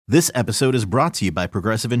This episode is brought to you by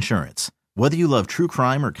Progressive Insurance. Whether you love true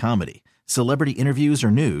crime or comedy, celebrity interviews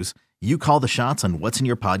or news, you call the shots on what's in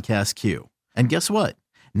your podcast queue. And guess what?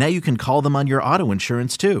 Now you can call them on your auto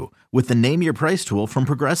insurance too with the Name Your Price tool from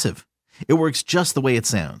Progressive. It works just the way it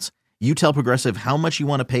sounds. You tell Progressive how much you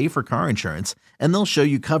want to pay for car insurance, and they'll show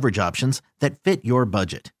you coverage options that fit your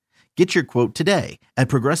budget. Get your quote today at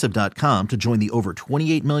Progressive.com to join the over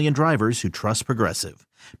 28 million drivers who trust Progressive.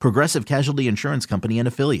 Progressive Casualty Insurance Company and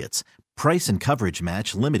Affiliates. Price and coverage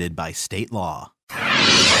match limited by state law.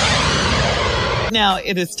 Now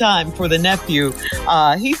it is time for the nephew.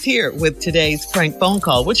 He's here with today's prank phone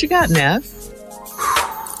call. What you got, Neff?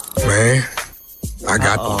 Man, I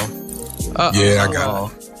got one. Yeah, I got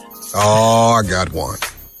one. Oh, I got one.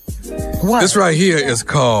 What? This right here is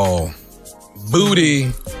called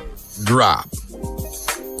Booty Drop.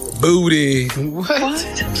 Booty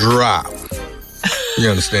Drop. You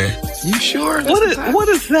understand? You sure? What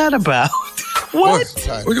is that about? What?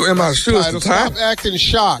 Am I sure it's the Stop time? acting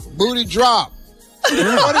shocked. Booty drop. What is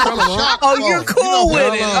the shock Oh, for? you're cool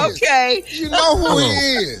with it. Okay. You know who he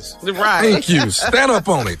is. Right. Thank you. Stand up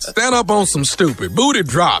on it. Stand up on some stupid. Booty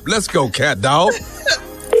Drop. Let's go, cat dog.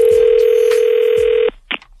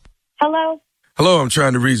 Hello, Hello, I'm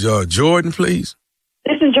trying to reach Jordan, please.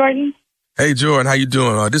 this is Jordan. Hey, Jordan, how you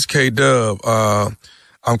doing? This K-Dub.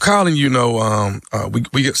 I'm calling,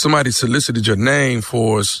 we get somebody solicited your name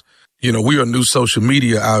for us. You know, we are a new social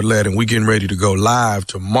media outlet, and we're getting ready to go live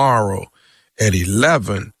tomorrow at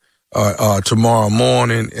 11 tomorrow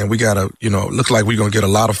morning. And we got looks like we're going to get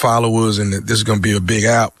a lot of followers, and this is going to be a big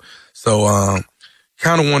app. So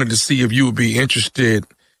kind of wanted to see if you would be interested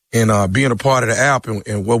in being a part of the app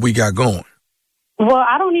and what we got going. Well,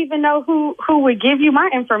 I don't even know who would give you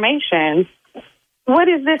my information. What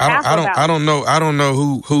is this app about? I don't know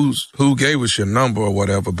who gave us your number or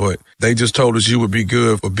whatever, but they just told us you would be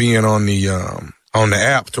good for being on the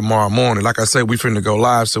app tomorrow morning. Like I said, we finna go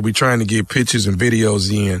live, so we trying to get pictures and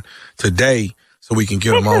videos in today so we can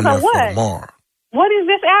get them on there for tomorrow. What is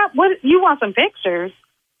this app? What you want some pictures?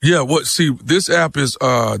 Yeah, this app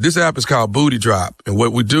is called Booty Drop, and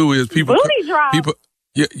what we do is people.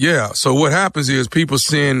 Yeah. So what happens is people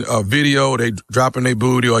send a video, they dropping their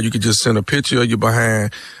booty, or you could just send a picture of your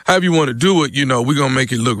behind. However you want to do it, we're going to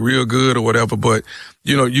make it look real good or whatever, but,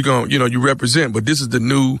 you represent. But this is the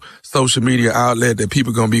new social media outlet that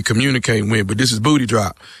people going to be communicating with. But this is Booty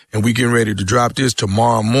Drop, and we getting ready to drop this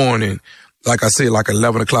tomorrow morning. Like I said, like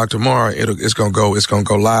 11 o'clock tomorrow, it's going to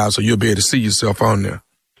go live, so you'll be able to see yourself on there.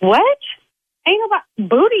 What? Ain't nobody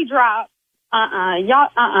Booty Drop.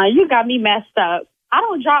 You got me messed up. I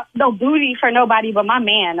don't drop no booty for nobody but my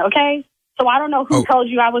man, okay? So I don't know who told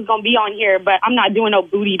you I was going to be on here, but I'm not doing no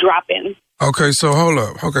booty dropping. Okay, so hold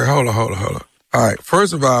up. Okay, hold up. All right,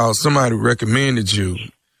 first of all, somebody recommended you.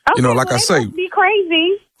 Okay, like I say. Be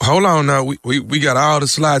crazy. Hold on now. We got all the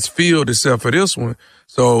slots filled except for this one.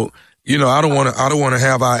 So, I don't want to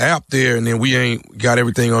have our app there and then we ain't got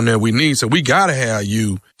everything on there we need. So we got to have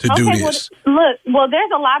you to do this. Well,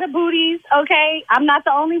 there's a lot of booties, okay? I'm not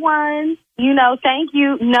the only one. Thank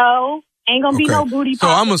you. No, ain't gonna be no booty. So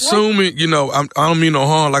I'm assuming, I don't mean no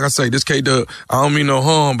harm. Like I say, this K-Dub, I don't mean no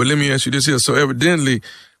harm, but let me ask you this here. So evidently,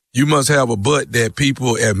 you must have a butt that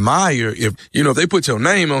people admire. If they put your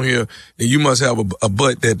name on here, then you must have a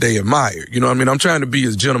butt that they admire. You know what I mean? I'm trying to be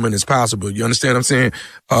as gentleman as possible. You understand what I'm saying?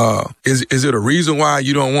 Is it a reason why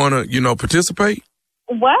you don't want to, participate?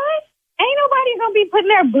 What? Ain't nobody gonna be putting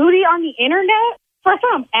their booty on the internet for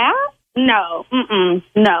some app? No.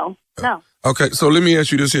 No. Okay, so let me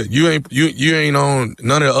ask you this here. You ain't on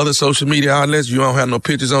none of the other social media outlets? You don't have no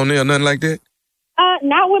pictures on there or nothing like that?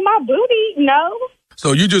 Not with my booty, no.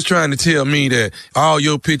 So you just trying to tell me that all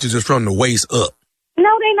your pictures is from the waist up? No,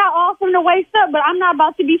 they not all from the waist up, but I'm not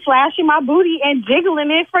about to be flashing my booty and jiggling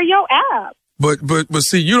it for your app. But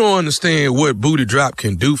see, you don't understand what Booty Drop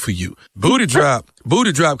can do for you. Booty Drop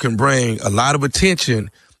can bring a lot of attention,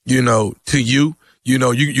 to you. You're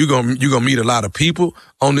gonna meet a lot of people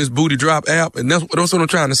on this Booty Drop app. And that's what I'm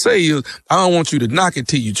trying to say is I don't want you to knock it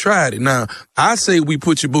till you tried it. Now, I say we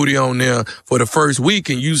put your booty on there for the first week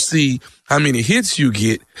and you see how many hits you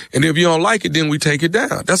get. And if you don't like it, then we take it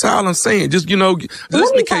down. That's all I'm saying. Just, listen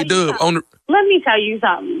to K-Dub on the... Let me tell you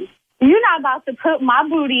something. You're not about to put my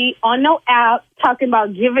booty on no app talking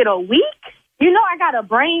about give it a week. I got a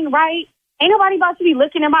brain, right? Ain't nobody about to be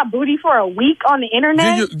looking at my booty for a week on the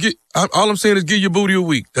internet. All I'm saying is give your booty a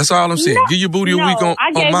week. That's all I'm saying. Give your booty a week on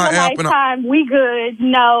my app. Lifetime. We good.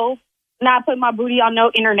 No, not put my booty on no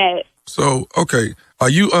internet. So, okay. Are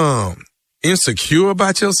you insecure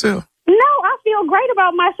about yourself? No, I feel great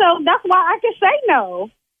about myself. That's why I can say no.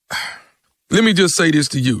 let me just say this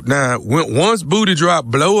to you. Now, once Booty Drop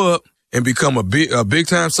blow up and become a big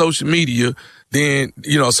time social media, then,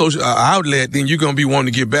 social outlet, then you're going to be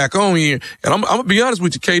wanting to get back on here. And I'm going to be honest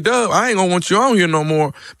with you, K-Dub, I ain't going to want you on here no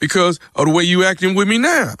more because of the way you acting with me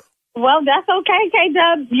now. Well, that's okay,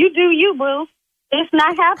 K-Dub. You do you, boo. It's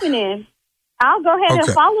not happening. I'll go ahead and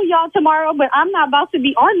follow y'all tomorrow, but I'm not about to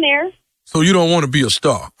be on there. So you don't want to be a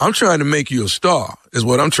star. I'm trying to make you a star, is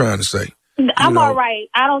what I'm trying to say. I'm all right.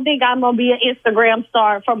 I don't think I'm going to be an Instagram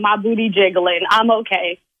star from my booty jiggling. I'm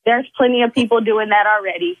okay. There's plenty of people doing that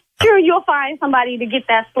already. Sure, you'll find somebody to get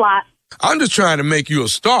that slot. I'm just trying to make you a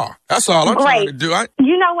star. That's all I'm trying to do.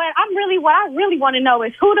 You know what? What I really want to know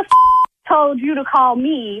is who the told you to call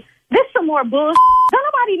me. This some more bullshit. Don't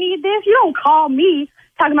nobody need this. You don't call me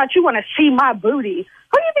talking about you want to see my booty.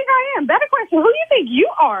 Who do you think I am? Better question. Who do you think you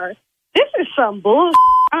are? This is some bullshit.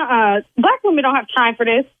 Black women don't have time for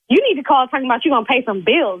this. You need to call talking about you going to pay some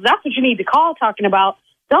bills. That's what you need to call talking about.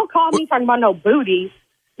 Don't call me talking about no booty.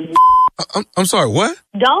 I'm sorry, what?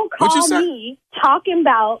 Don't call me talking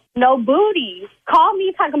about no booties. Call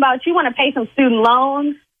me talking about you want to pay some student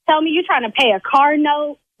loans. Tell me you're trying to pay a car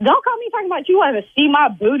note. Don't call me talking about you want to see my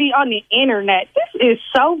booty on the internet. This is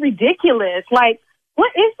so ridiculous. Like,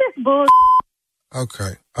 what is this bull?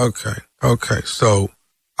 Okay. So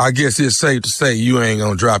I guess it's safe to say you ain't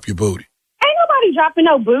going to drop your booty. Ain't nobody dropping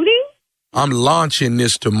no booty. I'm launching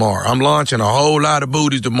this tomorrow. I'm launching a whole lot of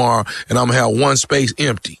booties tomorrow, and I'm going to have one space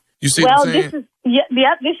empty. You see what I'm saying?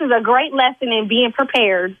 This is a great lesson in being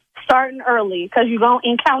prepared, starting early, because you're going to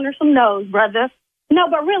encounter some no's, brother. No,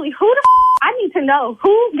 but really, I need to know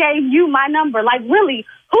who gave you my number. Like, really,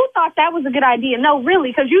 who thought that was a good idea? No,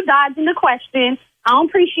 really, because you dodged in the question. I don't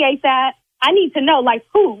appreciate that. I need to know, like,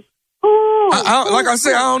 who? Like I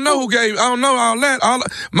said, I don't know who gave. I don't know all that.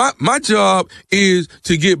 My job is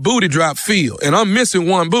to get Booty Drop feel, and I'm missing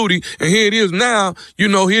one booty, and here it is now. Here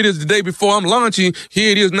it is the day before I'm launching. Here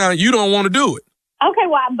it is now. You don't want to do it. Okay,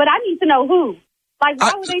 well, but I need to know who. Like,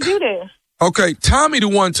 why would they do this? Okay, Tommy, the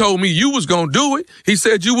one told me you was gonna do it. He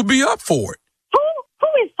said you would be up for it. Who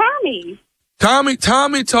is Tommy?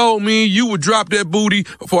 Tommy told me you would drop that booty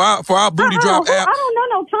for our Booty Drop app. I don't know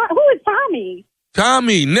no Tommy. Who is Tommy?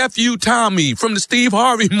 Tommy, nephew Tommy from the Steve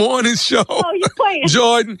Harvey Morning Show. Oh, you playing?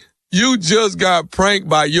 Jordan, you just got pranked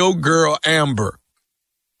by your girl, Amber.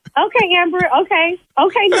 Okay, Amber. Okay,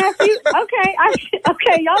 nephew.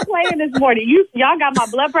 Okay, y'all playing this morning. Y'all got my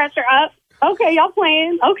blood pressure up. Okay, y'all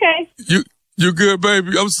playing. Okay. You good,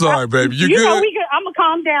 baby? I'm sorry, baby. You good? We good. I'm gonna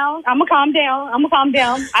calm down.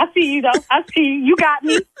 I see you, though. I see you.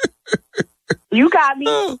 You got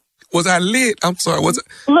me. Was I lit? I'm sorry. Was it?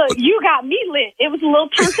 Look, you got me lit. It was a little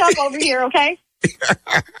turned up over here, okay?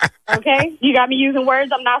 Okay? You got me using words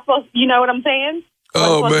I'm not supposed to, you know what I'm saying?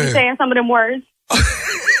 Oh, man. To be saying some of them words.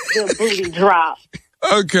 Good booty drop.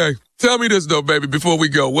 Okay. Tell me this, though, baby, before we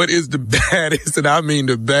go. What is the baddest, and I mean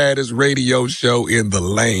the baddest radio show in the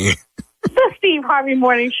land? The Steve Harvey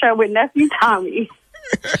Morning Show with nephew Tommy.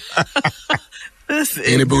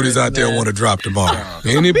 Any booties out there want to drop tomorrow?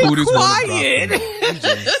 Any booties want to drop tomorrow?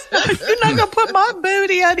 You're not going to put my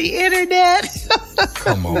booty on the internet.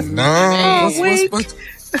 Come on now.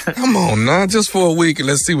 Come on now. Just for a week and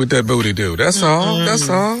let's see what that booty do. That's all. That's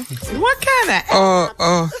all. What kind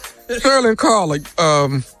of Sterling Carla,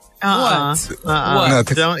 what?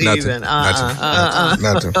 Nothing. Don't nothing, even.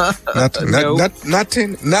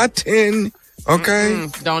 Nothing. Okay.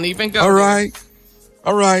 Don't even go. All right.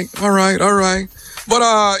 But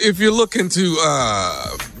if you're looking to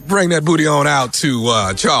bring that booty on out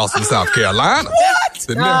to Charleston, South Carolina. What?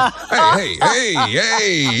 Hey,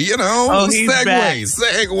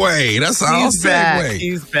 segue. That's all. Segue.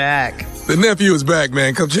 He's back. The nephew is back,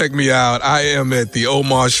 man. Come check me out. I am at the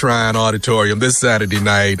Omar Shrine Auditorium this Saturday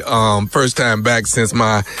night. First time back since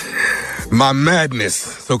my madness.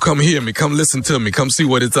 So come hear me. Come listen to me. Come see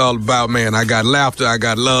what it's all about, man. I got laughter. I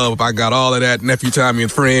got love. I got all of that. Nephew Tommy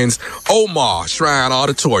and friends. Omar Shrine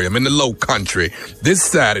Auditorium in the Low Country this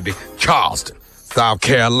Saturday, Charleston, South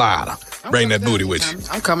Carolina. Bring that booty with you.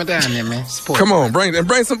 I'm coming down there, man. Come on, bring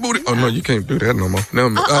some booty. Oh, no, you can't do that no more.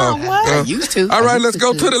 What? I used to. All right, let's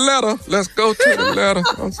go to the letter.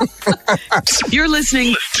 You're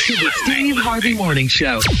listening to the Steve Harvey Morning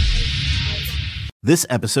Show. This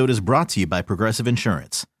episode is brought to you by Progressive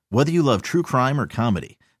Insurance. Whether you love true crime or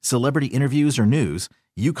comedy, celebrity interviews or news,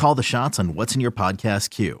 you call the shots on what's in your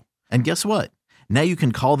podcast queue. And guess what? Now you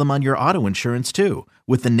can call them on your auto insurance too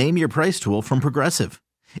with the Name Your Price tool from Progressive.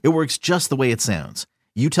 It works just the way it sounds.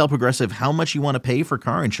 You tell Progressive how much you want to pay for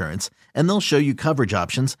car insurance, and they'll show you coverage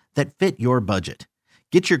options that fit your budget.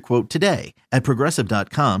 Get your quote today at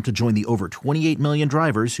Progressive.com to join the over 28 million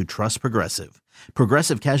drivers who trust Progressive.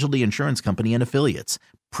 Progressive Casualty Insurance Company and Affiliates.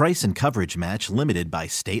 Price and coverage match limited by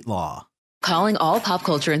state law. Calling all pop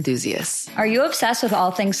culture enthusiasts. Are you obsessed with all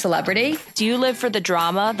things celebrity? Do you live for the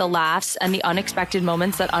drama, the laughs, and the unexpected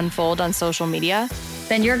moments that unfold on social media?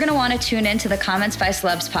 Then you're going to want to tune in to the Comments by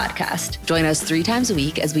Celebs podcast. Join us 3 times a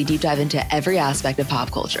week as we deep dive into every aspect of pop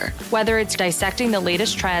culture. Whether it's dissecting the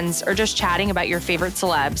latest trends or just chatting about your favorite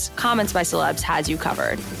celebs, Comments by Celebs has you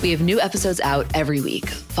covered. We have new episodes out every week.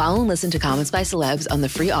 Follow and listen to Comments by Celebs on the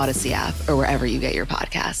free Odyssey app or wherever you get your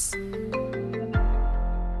podcasts.